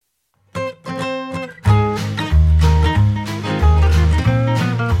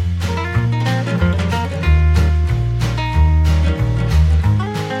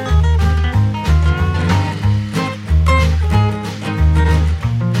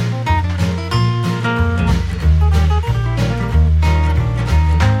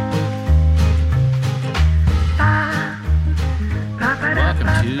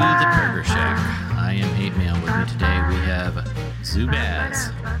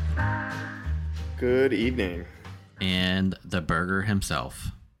Good evening. And the burger himself.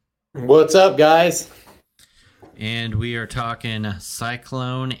 What's up, guys? And we are talking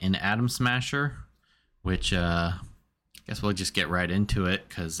Cyclone and Atom Smasher, which I guess we'll just get right into it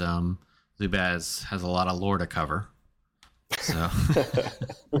because Zubaz has a lot of lore to cover. So,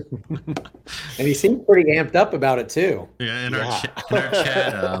 and he seemed pretty amped up about it too. Yeah,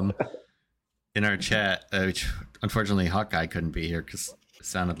 in our chat, which unfortunately Hawkeye couldn't be here because it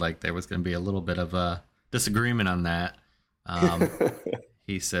sounded like there was going to be a little bit of a disagreement on that.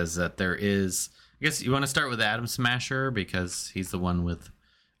 He says that there is. I guess you want to start with Atom Smasher because he's the one with,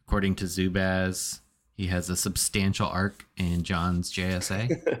 according to Zubaz, he has a substantial arc in John's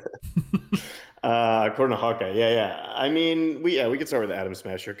JSA. According to Hawkeye, yeah. I mean, we could start with Atom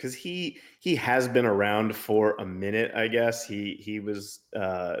Smasher because he has been around for a minute. I guess he was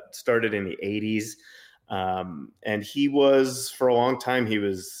started in the 80s, and he was for a long time he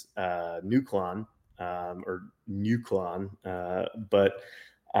was Nuklon or Nuklon, but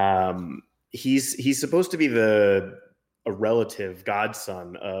he's supposed to be a relative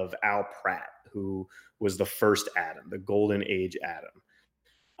godson of Al Pratt, who was the first Atom, the Golden Age Atom.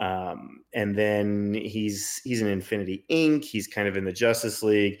 And then he's in Infinity Inc. He's kind of in the Justice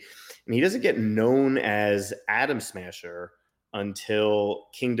League, and he doesn't get known as Atom Smasher until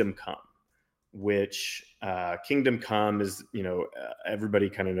Kingdom Come, which Kingdom Come is, everybody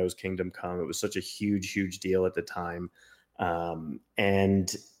kind of knows Kingdom Come. It was such a huge deal at the time.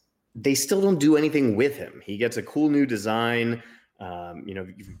 And they still don't do anything with him. He gets a cool new design.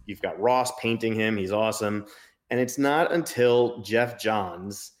 You've got Ross painting him. He's awesome. And it's not until Geoff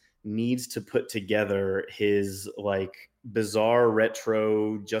Johns needs to put together his bizarre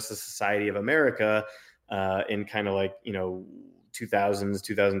retro Justice Society of America in kind of 2000s,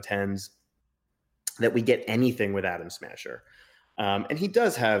 2010s that we get anything with Atom Smasher. And he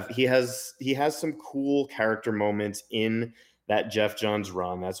has some cool character moments in that Geoff Johns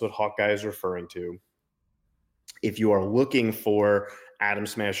run. That's what Hawkeye is referring to. If you are looking for Atom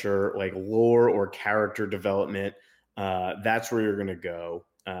Smasher lore or character development, that's where you're going to go.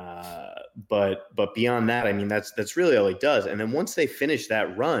 But beyond that, I mean, that's really all he does. And then once they finish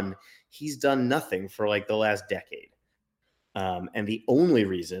that run, he's done nothing for the last decade. And the only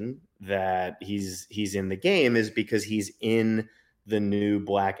reason that he's in the game is because he's in the new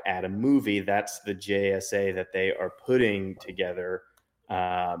Black Adam movie. That's the JSA that they are putting together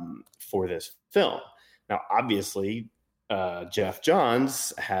for this film. Now, obviously, Geoff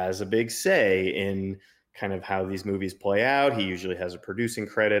Johns has a big say in kind of how these movies play out. He usually has a producing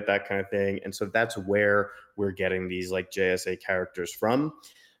credit, that kind of thing. And so that's where we're getting these JSA characters from.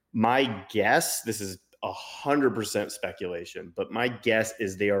 My guess, this is 100% speculation, but my guess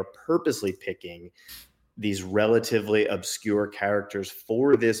is they are purposely picking these relatively obscure characters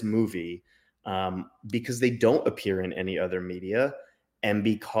for this movie because they don't appear in any other media, and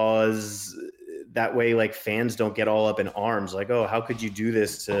because that way fans don't get all up in arms oh, how could you do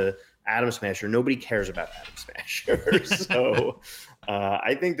this to Atom Smasher? Nobody cares about Atom Smasher. So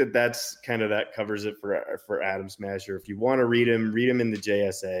I think that covers it for Atom Smasher. If you want to read him in the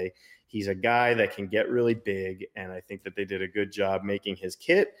JSA. He's a guy that can get really big, and I think that they did a good job making his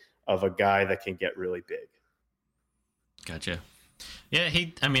kit of a guy that can get really big. Gotcha. Yeah,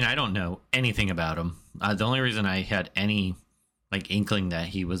 I don't know anything about him. The only reason I had any inkling that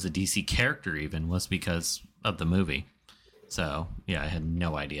he was a DC character even was because of the movie. So yeah, I had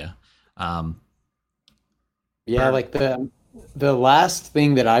no idea. The last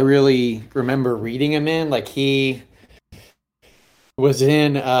thing that I really remember reading him in, he was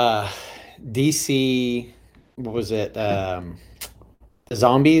in DC. What was it? The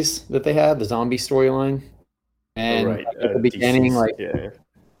zombies that they had, the zombie storyline. And at the beginning,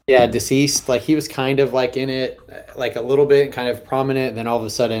 Deceased, he was kind of in it, a little bit, kind of prominent. And then all of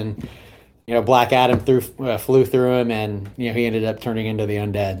a sudden, Black Adam flew through him, and he ended up turning into the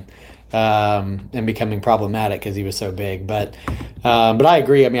undead and becoming problematic because he was so big. But I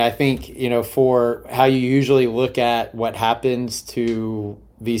agree. I mean, I think for how you usually look at what happens to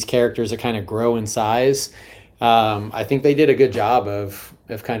these characters that kind of grow in size, I think they did a good job of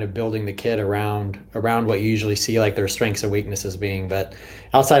kind of building the kid around what you usually see their strengths and weaknesses being. But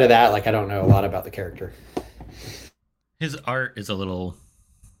outside of that, I don't know a lot about the character. His art is a little,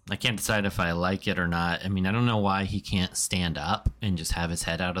 I can't decide if I like it or not. I mean, I don't know why he can't stand up and just have his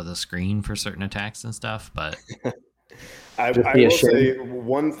head out of the screen for certain attacks and stuff, but I will say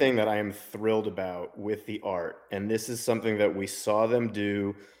one thing that I am thrilled about with the art, and this is something that we saw them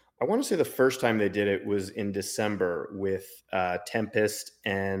do. I want to say the first time they did it was in December with Tempest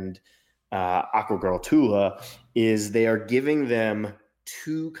and Aquagirl Tula, is they are giving them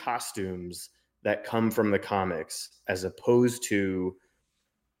 2 costumes that come from the comics, as opposed to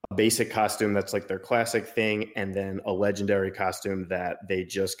a basic costume that's like their classic thing, and then a legendary costume that they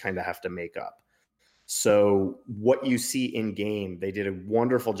just kind of have to make up. So what you see in game, they did a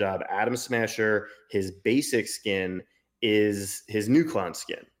wonderful job. Atom Smasher, his basic skin is his Nuklon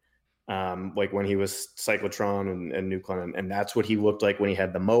skin. Like when he was Cyclotron and Nuklon, and that's what he looked like when he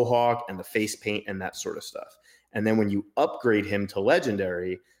had the mohawk and the face paint and that sort of stuff. And then when you upgrade him to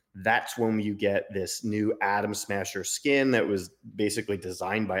legendary, that's when you get this new Atom Smasher skin that was basically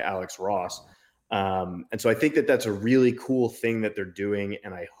designed by Alex Ross. And so I think that that's a really cool thing that they're doing,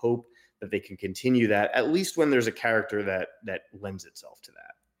 and I hope that they can continue that, at least when there's a character that lends itself to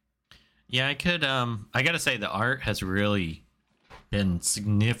that. Yeah, I could. I got to say, the art has really been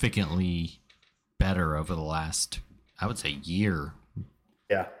significantly better over the last, I would say, year.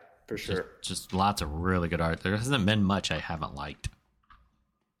 Yeah, for sure. Just lots of really good art. There hasn't been much I haven't liked.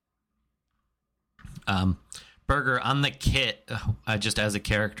 Burger, on the kit, just as a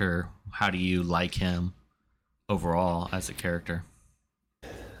character, how do you like him overall as a character?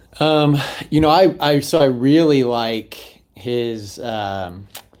 I really like his 5,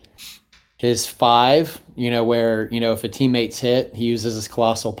 where, if a teammate's hit, he uses his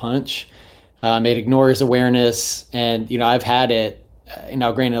colossal punch. It ignores awareness, and, I've had it,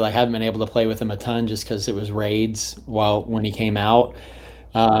 granted, I haven't been able to play with him a ton just because it was raids when he came out.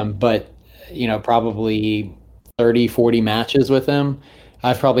 But, probably 30, 40 matches with him.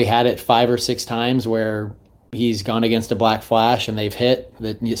 I've probably had it 5 or 6 times where he's gone against a Black Flash and they've hit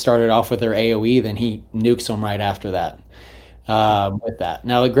that. You started off with their AoE, then he nukes them right after that. With that,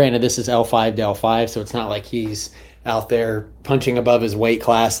 now granted, this is L5 to L5, so it's not like he's out there punching above his weight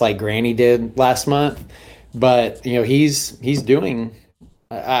class like Granny did last month. But he's doing.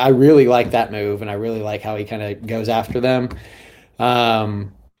 I really like that move, and I really like how he kind of goes after them.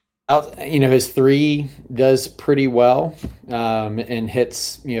 His 3 does pretty well, and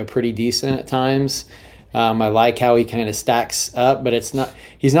hits pretty decent at times. I like how he kind of stacks up, but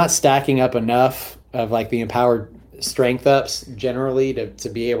he's not stacking up enough of like the empowered strength ups generally to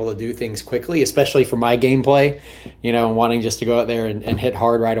be able to do things quickly, especially for my gameplay, and wanting just to go out there and hit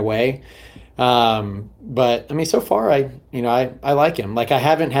hard right away. But I mean, so far I like him. Like I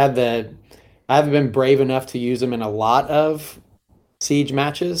haven't been brave enough to use him in a lot of Siege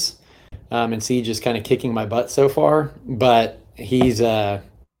matches. And Siege is kind of kicking my butt so far, but he's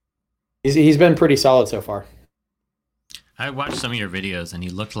been pretty solid so far. I watched some of your videos, and he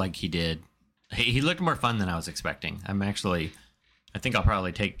looked like he did. He looked more fun than I was expecting. I think I'll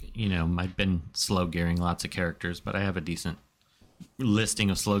probably take, I've been slow gearing lots of characters, but I have a decent listing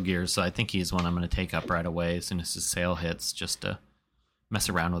of slow gears, so I think he's one I'm going to take up right away as soon as his sale hits, just to mess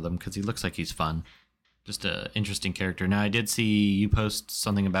around with him, because he looks like he's fun. Just an interesting character. Now, I did see you post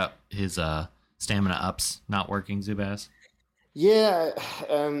something about his stamina ups not working, Zubaz. Yeah,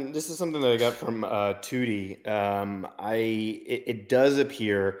 this is something that I got from Tootie. It does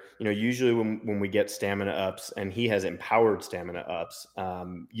appear, usually when we get stamina ups, and he has empowered stamina ups,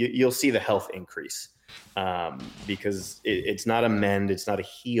 you'll see the health increase, because it's not a mend, it's not a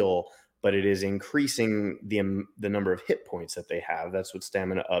heal, but it is increasing the number of hit points that they have. That's what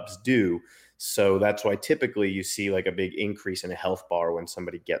stamina ups do. So that's why typically you see like a big increase in a health bar when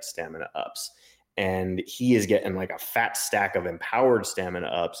somebody gets stamina ups. And he is getting like a fat stack of empowered stamina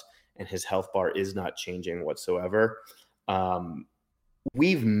ups, and his health bar is not changing whatsoever.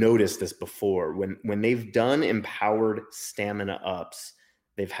 We've noticed this before. When they've done empowered stamina ups,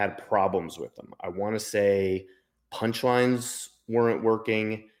 they've had problems with them. I want to say punchlines weren't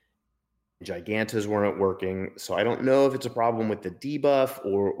working, Gigantas weren't working. So I don't know if it's a problem with the debuff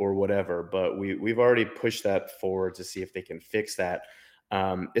or whatever, but we've already pushed that forward to see if they can fix that.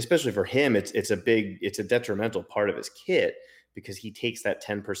 Especially for him, it's a detrimental part of his kit, because he takes that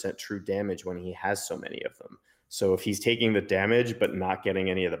 10% true damage when he has so many of them. So if he's taking the damage but not getting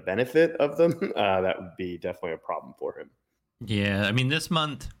any of the benefit of them, that would be definitely a problem for him. Yeah, I mean, this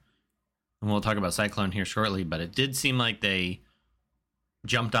month, and we'll talk about Cyclone here shortly, but it did seem like they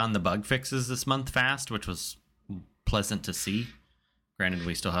jumped on the bug fixes this month fast, which was pleasant to see. Granted,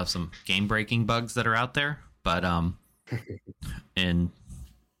 we still have some game-breaking bugs that are out there, but and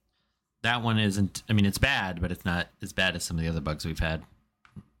that one isn't, I mean, it's bad, but it's not as bad as some of the other bugs we've had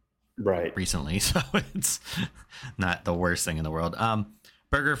recently, so it's not the worst thing in the world.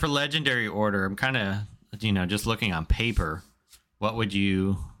 Burger, for Legendary Order, I'm kind of, just looking on paper, what would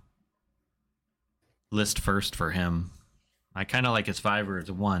you list first for him? I kind of like his 5 or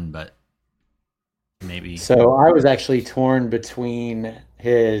his 1, but maybe. So I was actually torn between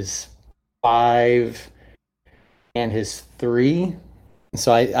his 5 and his 3.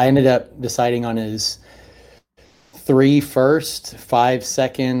 So I ended up deciding on his 3 first, 5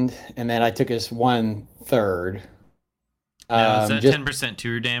 second, and then I took his 1 third. Now, is that 10% to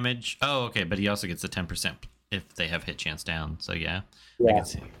your damage? Oh, okay, but he also gets the 10% if they have hit chance down. So yeah.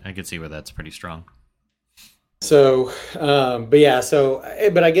 I can see where that's pretty strong. So,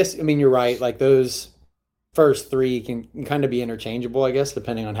 but I guess, I mean, you're right. Like those first 3 can kind of be interchangeable, I guess,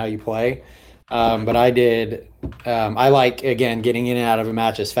 depending on how you play. But I like, again, getting in and out of a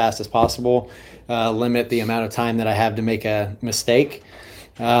match as fast as possible, limit the amount of time that I have to make a mistake.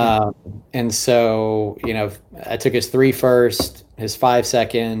 And so, I took his 3 first, his 5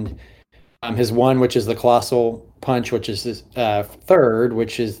 second, his 1, which is the Colossal Punch, which is his third,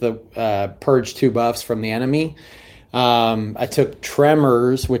 which is the purge 2 buffs from the enemy. I took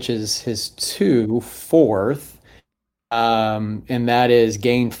Tremors, which is his 2 fourth, and that is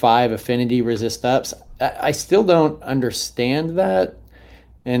gain 5 affinity resist ups. I still don't understand that,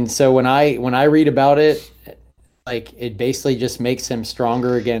 and so when I read about it, like it basically just makes him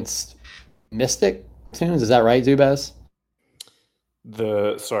stronger against Mystic tunes. Is that right, Zubaz?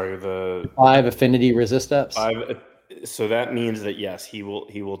 The 5 affinity resist ups. 5. So that means that yes, he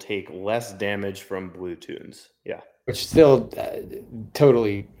will take less damage from blue tunes. Yeah, which still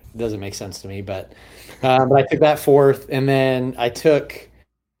totally doesn't make sense to me. But I took that 4th, and then I took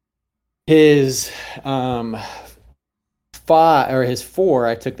his 5 or his 4.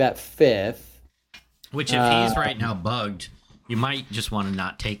 I took that 5th. Which, if he's right now bugged, you might just want to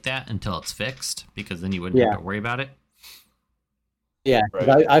not take that until it's fixed, because then you wouldn't have to worry about it. Yeah,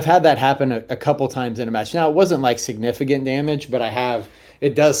 right. I've had that happen a couple times in a match. Now, it wasn't like significant damage, but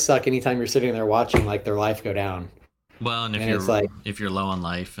it does suck anytime you're sitting there watching like their life go down. Well, and if you're low on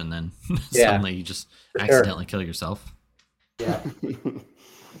life and then suddenly you just accidentally kill yourself. Yeah.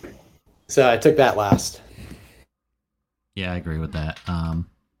 So I took that last. Yeah, I agree with that. I'm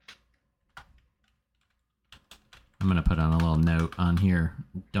going to put on a little note on here.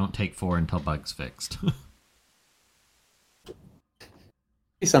 Don't take 4 until bug's fixed.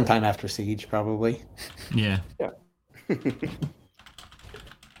 Sometime after Siege, probably. Yeah. I'm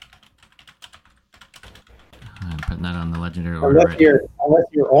putting that on the legendary order. Unless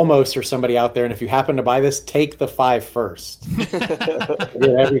you're almost or somebody out there, and if you happen to buy this, take the 5 first. Get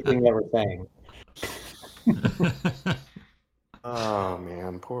everything that we're saying. Oh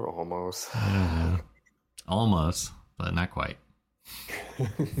man, poor Almost. Almost, but not quite.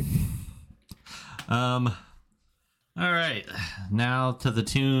 All right, now to the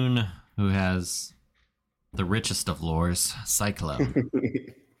tune who has the richest of lores, Cyclone.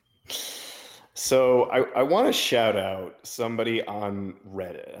 So I want to shout out somebody on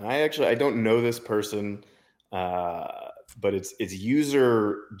Reddit, and I don't know this person, but it's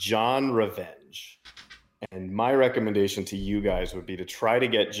user John Revenge, and my recommendation to you guys would be to try to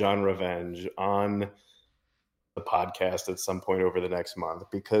get John Revenge on the podcast at some point over the next month,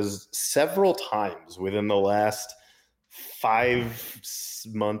 because several times within the last 5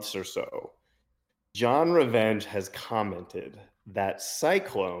 months or so, John Revenge has commented that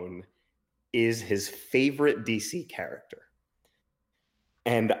Cyclone is his favorite DC character.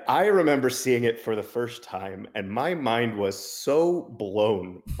 And I remember seeing it for the first time, and my mind was so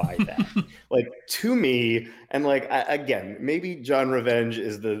blown by that. Like, to me, and like, again, maybe John Revenge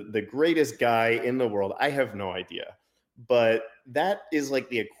is the greatest guy in the world. I have no idea. But that is like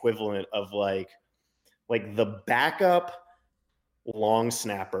the equivalent of like the backup long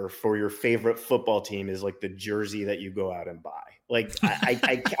snapper for your favorite football team is like the jersey that you go out and buy. Like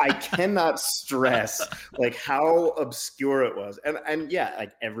I cannot stress like how obscure it was. And yeah,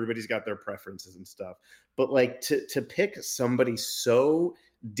 like everybody's got their preferences and stuff. But like to pick somebody so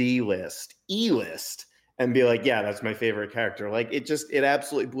D-list, E-list, and be like, yeah, that's my favorite character. Like it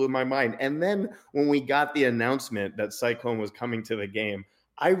absolutely blew my mind. And then when we got the announcement that Cyclone was coming to the game,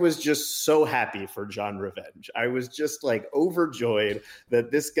 I was just so happy for John Revenge. I was just like overjoyed that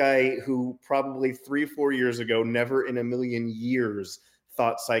this guy who probably 3-4 years ago, never in a million years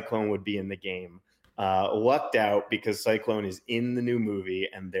thought Cyclone would be in the game, lucked out because Cyclone is in the new movie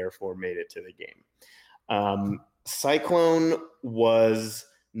and therefore made it to the game. Cyclone was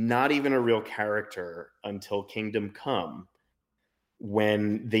not even a real character until Kingdom Come,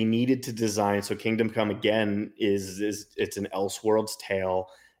 when they needed to design. So Kingdom Come, again, is it's an Elseworlds tale.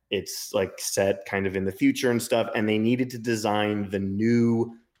 It's like set kind of in the future and stuff. And they needed to design the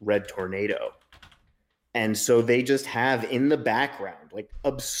new Red Tornado. And so they just have in the background, like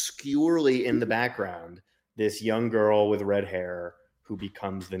obscurely in the background, this young girl with red hair who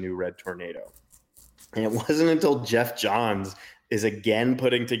becomes the new Red Tornado. And it wasn't until Jeff Johns is again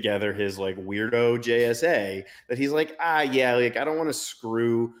putting together his like weirdo JSA that he's like, yeah, like I don't want to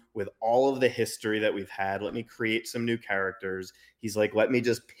screw with all of the history that we've had. Let me create some new characters. He's like, let me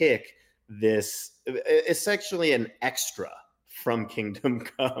just pick this, essentially an extra from Kingdom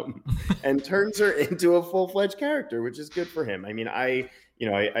Come, and turns her into a full-fledged character, which is good for him. I mean, I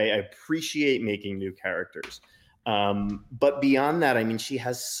appreciate making new characters. But beyond that, I mean, she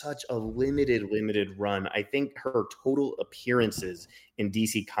has such a limited run. I think her total appearances in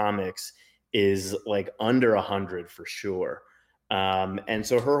DC Comics is like under 100 for sure. And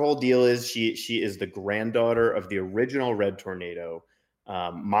so her whole deal is she is the granddaughter of the original Red Tornado,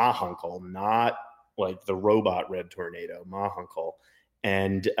 Ma Hunkel, not like the robot Red Tornado, Ma Hunkel.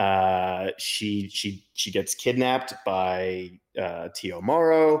 And she gets kidnapped by Tio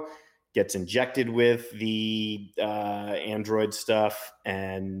Moro, gets injected with the android stuff,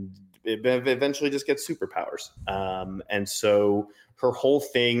 and it eventually just gets superpowers. And so her whole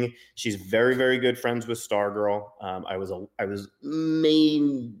thing, she's very, very good friends with Stargirl. I was a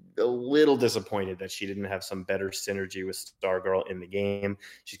little disappointed that she didn't have some better synergy with Stargirl in the game.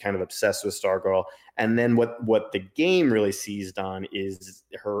 She's kind of obsessed with Stargirl. And then what the game really seized on is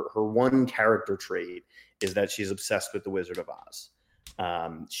her one character trait is that she's obsessed with the Wizard of Oz.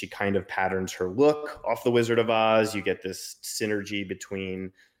 She kind of patterns her look off the Wizard of Oz. You get this synergy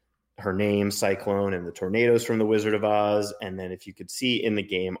between her name, Cyclone, and the tornadoes from the Wizard of Oz. And then if you could see in the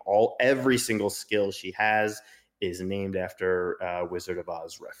game, every single skill she has is named after Wizard of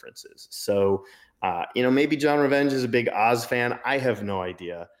Oz references. So, maybe John Revenge is a big Oz fan. I have no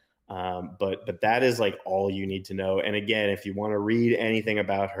idea. But that is like all you need to know. And again, if you want to read anything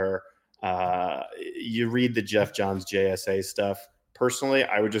about her, you read the Jeff Johns JSA stuff. Personally,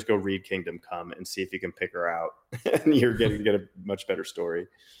 I would just go read Kingdom Come and see if you can pick her out, and you're going to get a much better story.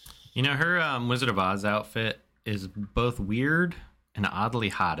 Her Wizard of Oz outfit is both weird and oddly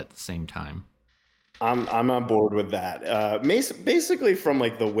hot at the same time. I'm on board with that. Basically from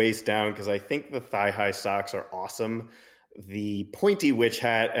like the waist down, because I think the thigh-high socks are awesome. The pointy witch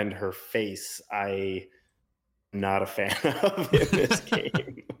hat and her face, I'm not a fan of in this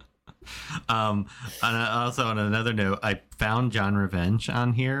game. And also on another note, I found John Revenge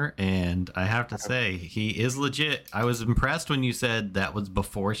on here, and I have to say he is legit. I was impressed when you said that was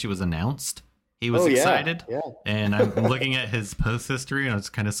before she was announced. He was excited, yeah. And I'm looking at his post history, and I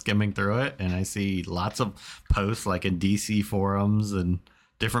was kind of skimming through it, and I see lots of posts like in DC forums and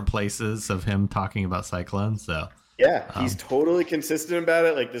different places of him talking about Cyclone. So yeah, he's totally consistent about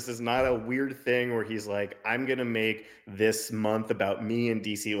it. Like, this is not a weird thing where he's like, I'm going to make this month about me and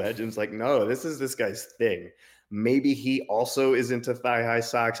DC Legends. Like, no, this is this guy's thing. Maybe he also is into thigh-high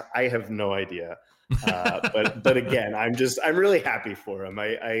socks. I have no idea. But again, I'm really happy for him.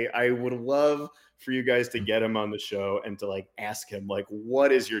 I would love for you guys to get him on the show and to like ask him, like,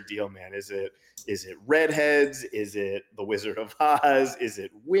 what is your deal, man? Is it redheads? Is it the Wizard of Oz? Is it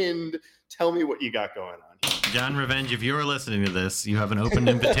wind? Tell me what you got going on here. John Revenge, if you are listening to this, you have an open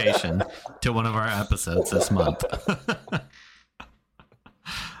invitation to one of our episodes this month.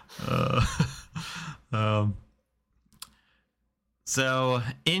 So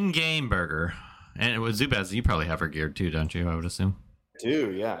in-game Burger, and it was Zubaz, you probably have her geared too, don't you? I would assume. I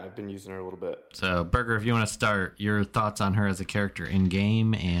do, yeah. I've been using her a little bit. So Burger, if you want to start, your thoughts on her as a character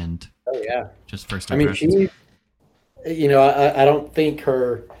in-game and just first impressions. I mean, I don't think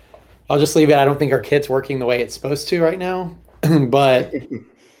her. I'll just leave it. I don't think our kit's working the way it's supposed to right now, but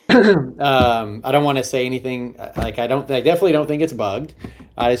I don't want to say anything. Like, I definitely don't think it's bugged.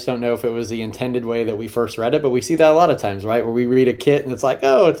 I just don't know if it was the intended way that we first read it, but we see that a lot of times, right? Where we read a kit and it's like,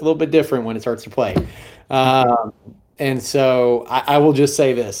 oh, it's a little bit different when it starts to play. And so I will just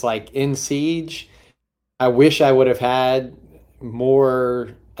say this, like in Siege, I wish I would have had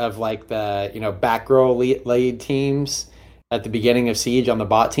more of like the, back row lead teams at the beginning of Siege on the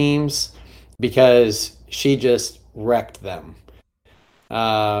bot teams, because she just wrecked them.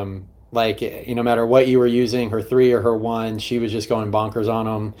 No matter what you were using, her 3 or her 1, she was just going bonkers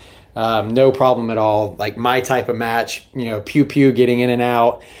on them. No problem at all. Like my type of match, pew pew, getting in and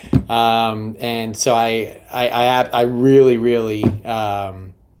out. And so I really, really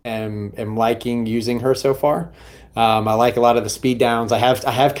am liking using her so far. I like a lot of the speed downs. I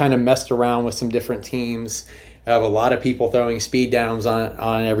have kind of messed around with some different teams. I have a lot of people throwing speed downs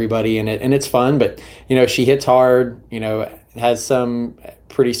on everybody, and it's fun. But she hits hard. Has some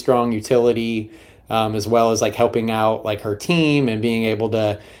pretty strong utility, as well as like helping out like her team and being able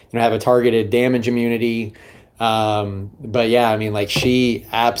to have a targeted damage immunity. But yeah, I mean, like she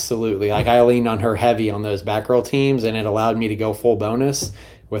absolutely, like I leaned on her heavy on those back row teams, and it allowed me to go full bonus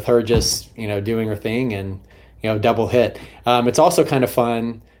with her just doing her thing. And double hit. It's also kind of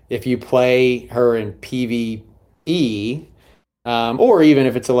fun if you play her in PvE, or even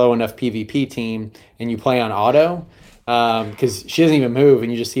if it's a low enough PvP team and you play on auto, because she doesn't even move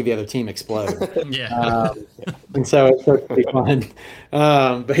and you just see the other team explode. Yeah. And so it's pretty fun.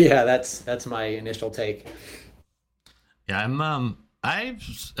 But yeah, that's my initial take. Yeah,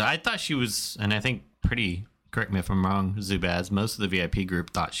 I thought she was, and I think pretty. Correct me if I'm wrong, Zubaz. Most of the VIP group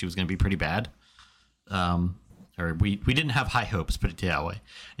thought she was going to be pretty bad. Or we didn't have high hopes, put it that way.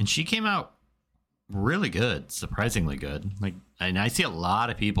 And she came out really good, surprisingly good. And I see a lot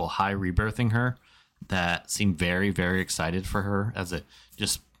of people high rebirthing her that seem very, very excited for her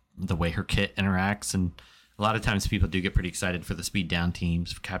just the way her kit interacts. And a lot of times people do get pretty excited for the speed down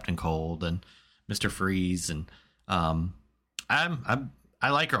teams, for Captain Cold and Mr. Freeze, and I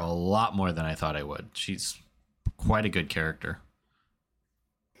like her a lot more than I thought I would. She's quite a good character.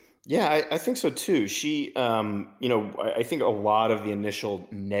 Yeah, I think so too. She, I think a lot of the initial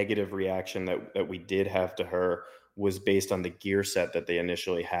negative reaction that we did have to her was based on the gear set that they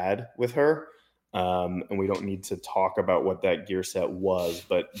initially had with her. And we don't need to talk about what that gear set was,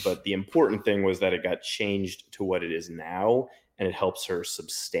 but the important thing was that it got changed to what it is now, and it helps her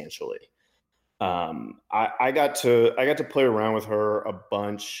substantially. I got to play around with her a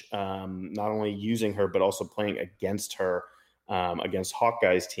bunch, not only using her but also playing against her, against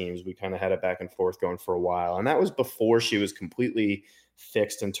Hawkeye's teams. We kind of had it back and forth going for a while, and that was before she was completely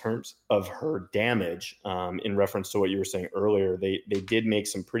fixed in terms of her damage. In reference to what you were saying earlier, they did make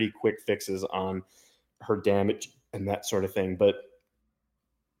some pretty quick fixes on her damage and that sort of thing. But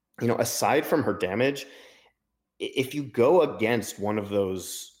aside from her damage, if you go against one of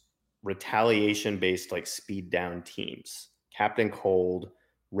those retaliation based like speed down teams, Captain Cold,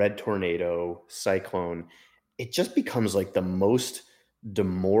 Red Tornado, Cyclone, it just becomes like the most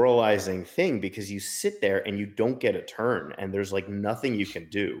demoralizing thing, because you sit there and you don't get a turn and there's like nothing you can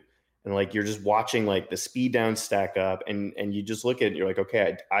do. And like you're just watching like the speed down stack up, and you just look at it and you're like,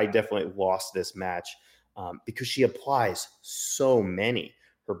 okay, I definitely lost this match, because she applies so many.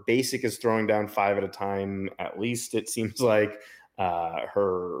 Her basic is throwing down 5 at a time, at least it seems like.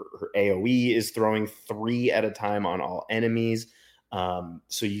 Her AoE is throwing 3 at a time on all enemies.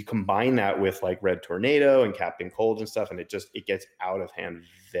 So you combine that with like Red Tornado and Captain Cold and stuff, and it gets out of hand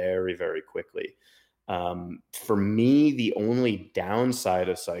very, very quickly. For me, the only downside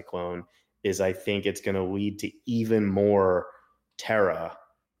of Cyclone is I think it's going to lead to even more Terra,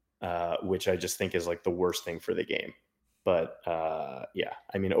 which I just think is like the worst thing for the game. But yeah,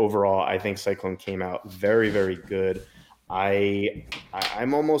 I mean, overall, I think Cyclone came out very, very good.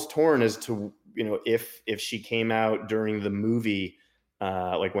 I'm almost torn as to if she came out during the movie,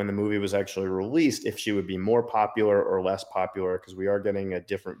 like when the movie was actually released, if she would be more popular or less popular, because we are getting a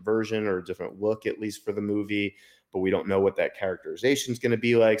different version or a different look, at least for the movie, but we don't know what that characterization is going to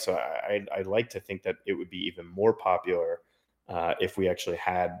be like. So I'd like to think that it would be even more popular if we actually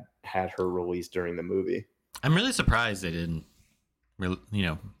had her released during the movie. I'm really surprised they didn't,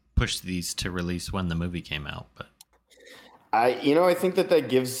 push these to release when the movie came out, but. I think that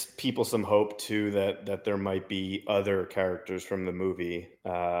gives people some hope too, that there might be other characters from the movie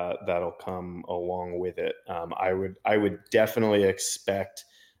that'll come along with it. I would definitely expect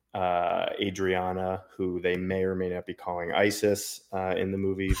Adriana, who they may or may not be calling Isis in the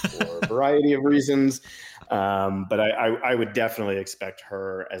movie for a variety of reasons, but I would definitely expect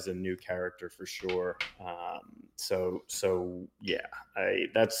her as a new character for sure. So yeah,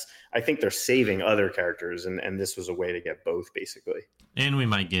 I think they're saving other characters, and this was a way to get both, basically. And we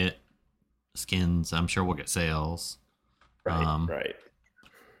might get skins. I'm sure we'll get sales. Right.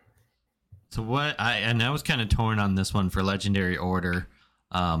 So I was kind of torn on this one for Legendary Order.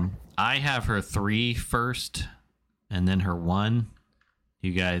 I have her 3 first, and then her 1.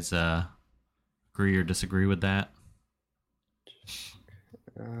 You guys agree or disagree with that?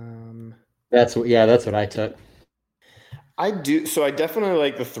 That's what I took. I do. So I definitely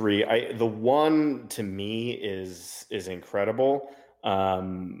like the 3. The 1 to me is incredible.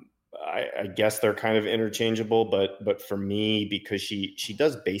 I guess they're kind of interchangeable, but for me, because she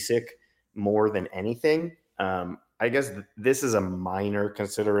does basic more than anything. I guess this is a minor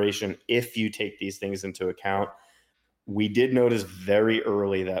consideration if you take these things into account. We did notice very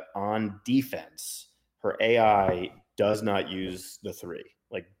early that on defense, her AI does not use the 3,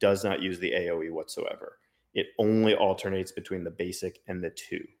 does not use the AoE whatsoever. It only alternates between the basic and the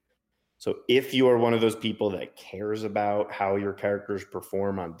 2. So if you are one of those people that cares about how your characters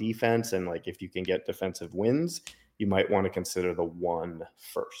perform on defense, and if you can get defensive wins, you might want to consider the 1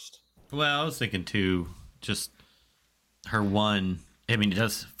 first. Well, I was thinking too, just her 1, I mean, it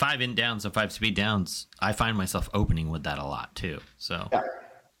does 5 int downs and 5 speed downs. I find myself opening with that a lot too. So yeah.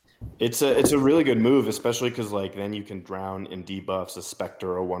 It's a really good move, especially because like then you can drown in debuffs a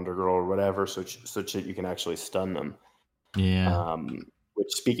Spectre or Wonder Girl or whatever, such that you can actually stun them. Yeah.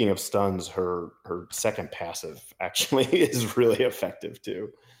 Which, speaking of stuns, her second passive actually is really effective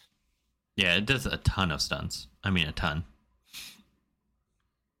too. Yeah, it does a ton of stuns. I mean, a ton.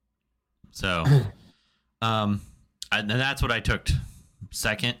 So, and that's what I took.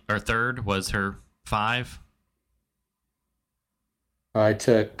 Second or third was her 5. I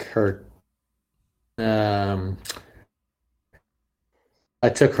took her. I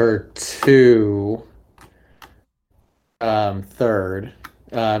took her 2. Third,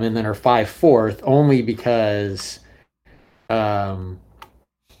 and then her 5 fourth, only because the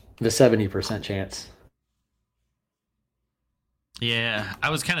 70% chance. Yeah, I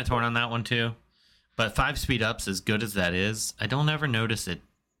was kind of torn on that one too. But 5 speed ups, as good as that is, I don't ever notice it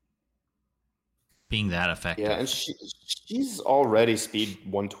being that effective. Yeah, and she's already speed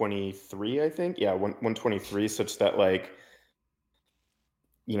 123, I think. Yeah, 123, such that like,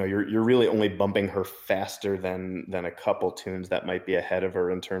 you know, you're really only bumping her faster than a couple tunes that might be ahead of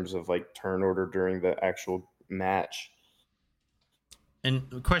her in terms of like turn order during the actual match. And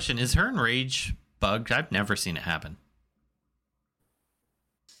the question is, her enrage bugged? I've never seen it happen.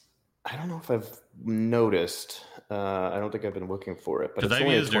 I don't know if I've noticed. I don't think I've been looking for it, but it's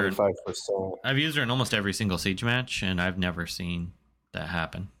only 25%. I've used her in almost every single Siege match, and I've never seen that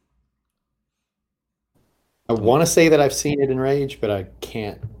happen. I want to say that I've seen it in Rage, but I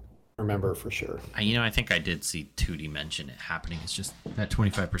can't remember for sure. I think I did see 2D mention it happening. It's just that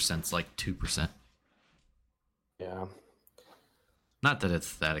 25% is like 2%. Yeah. Not that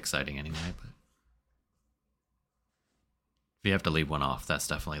it's that exciting anyway, but if you have to leave one off, that's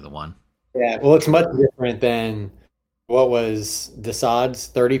definitely the one. Yeah, well, it's much different than what was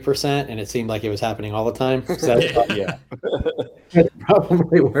Desaad's 30%, and it seemed like it was happening all the time. So yeah, that's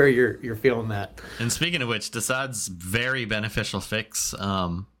probably where you're feeling that. And speaking of which, Desaad's very beneficial fix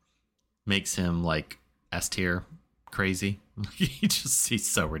makes him like S tier crazy. He's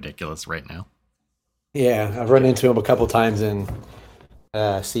so ridiculous right now. Yeah, I've run into him a couple times in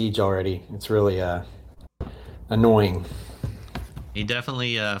Siege already. It's really annoying. He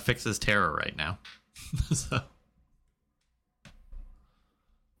definitely fixes terror right now. So,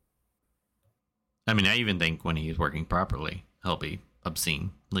 I mean, I even think when he's working properly, he'll be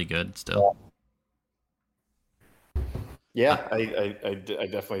obscenely good still. Yeah, I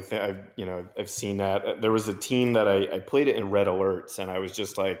definitely think I've seen that. There was a team that I played it in red alerts, and I was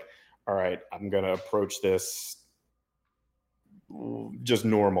just like, all right, I'm gonna approach this just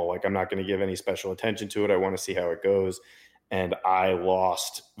normal. Like, I'm not going to give any special attention to it. I want to see how it goes. And I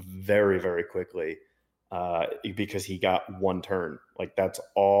lost very, very quickly because he got one turn. Like, that's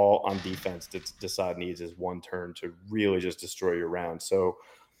all on defense Desaad needs is one turn to really just destroy your round. So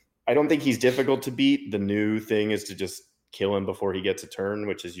I don't think he's difficult to beat. The new thing is to just kill him before he gets a turn,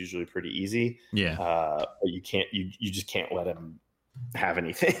 which is usually pretty easy. Yeah. But you just can't let him have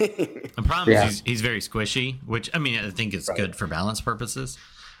anything. The problem is he's very squishy, which I mean I think is good for balance purposes.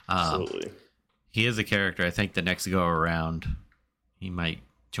 Absolutely. He is a character. I think the next go around he might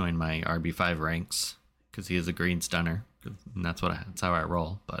join my RB5 ranks because he is a green stunner, and that's how I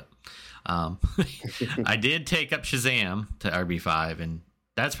roll. But I did take up Shazam to RB5, and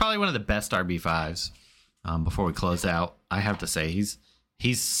that's probably one of the best RB5s. Before we close out, I have to say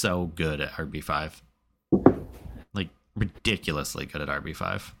he's so good at RB5. Like, ridiculously good at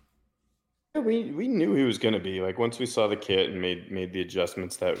RB5. Yeah, we knew he was going to be. Like, once we saw the kit and made the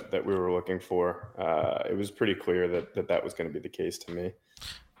adjustments that we were looking for, it was pretty clear that was going to be the case to me.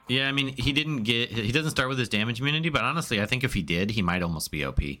 Yeah, I mean, he doesn't start with his damage immunity, but honestly, I think if he did, he might almost be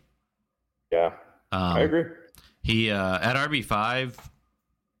OP. Yeah, I agree. He at RB5,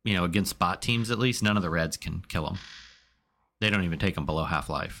 against bot teams at least, none of the Reds can kill him. They don't even take him below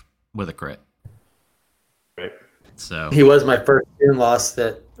half-life with a crit. Right. So he was my first June loss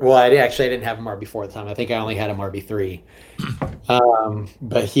that. Well, I didn't have him RB4 at the time. I think I only had him RB3.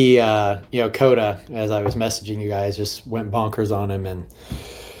 But he, Coda, as I was messaging you guys, just went bonkers on him and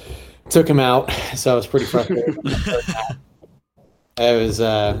took him out. So I was pretty frustrated.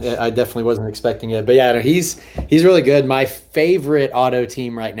 I definitely wasn't expecting it. But yeah, he's really good. My favorite auto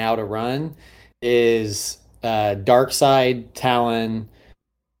team right now to run is Darkseid, Talon,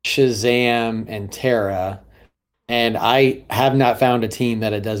 Shazam, and Terra. And I have not found a team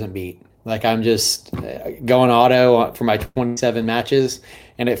that it doesn't beat. Like, I'm just going auto for my 27 matches.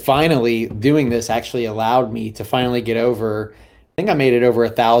 And it finally, doing this actually allowed me to finally get over, I think I made it over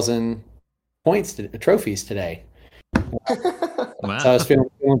 1,000 points, trophies today. Wow. So I was feeling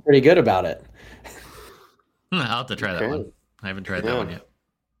pretty good about it. I'll have to try that one. I haven't tried that one yet.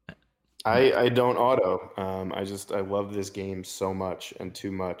 I don't auto. I love this game so much and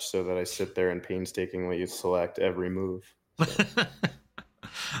too much so that I sit there and painstakingly select every move.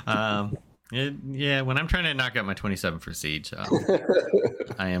 So. When I'm trying to knock out my 27 for Siege,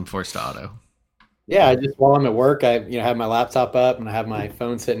 I am forced to auto. Yeah, just while I'm at work, I have my laptop up and I have my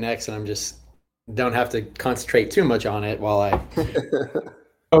phone sitting next, and I'm just don't have to concentrate too much on it while I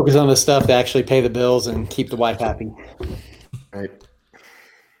focus on the stuff to actually pay the bills and keep the wife happy. Right.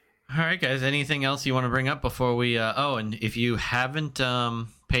 All right, guys. Anything else you want to bring up before we? And if you haven't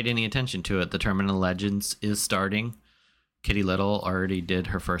paid any attention to it, the Tournament of Legends is starting. Kitty Little already did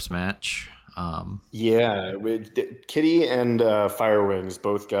her first match. Kitty and Firewings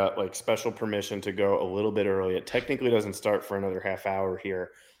both got special permission to go a little bit early. It technically doesn't start for another half hour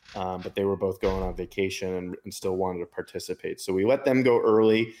here, but they were both going on vacation and still wanted to participate. So we let them go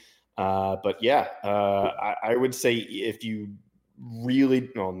early. I would say if you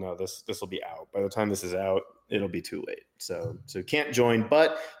really this will be out by the time this is out. It'll be too late. So can't join,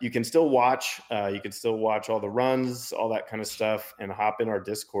 but you can still watch. You can still watch all the runs, all that kind of stuff, and hop in our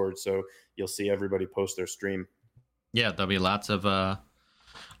Discord. So you'll see everybody post their stream. Yeah, there'll be lots of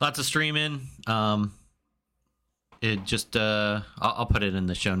streaming. I'll put it in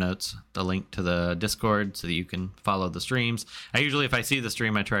the show notes, the link to the Discord, so that you can follow the streams. I usually, if I see the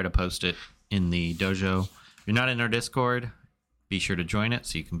stream, I try to post it in the dojo. If you're not in our Discord, be sure to join it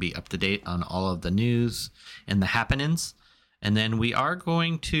so you can be up to date on all of the news and the happenings. And then we are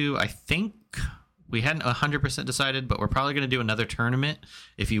going to, I think we hadn't 100% decided, but we're probably going to do another tournament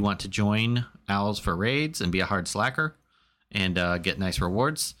if you want to join Owls for Raids and be a hard slacker and get nice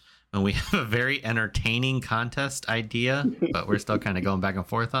rewards. And we have a very entertaining contest idea, but we're still kind of going back and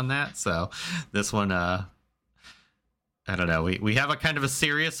forth on that. So this one, I don't know. We have a kind of a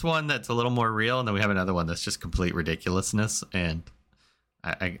serious one that's a little more real, and then we have another one that's just complete ridiculousness. And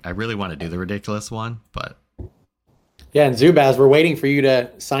I really want to do the ridiculous one, but yeah. And Zubaz, we're waiting for you to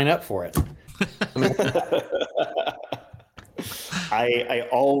sign up for it. I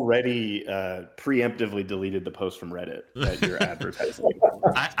already preemptively deleted the post from Reddit that you're advertising.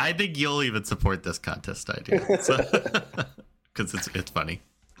 I think you'll even support this contest idea because it's funny.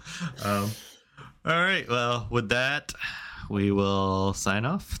 All right. Well, with that, we will sign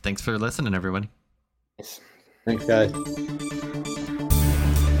off. Thanks for listening, everybody. Thanks, guys.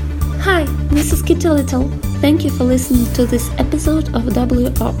 Hi, this is Kitty Little. Thank you for listening to this episode of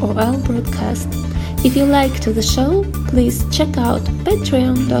WROL Broadcast. If you liked the show, please check out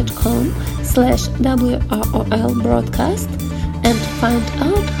patreon.com/WROL Broadcast and find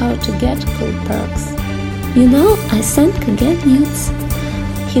out how to get cool perks. I sent Kaged nudes.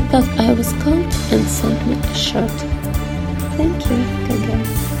 He thought I was cold and sent me a shirt. Thank you.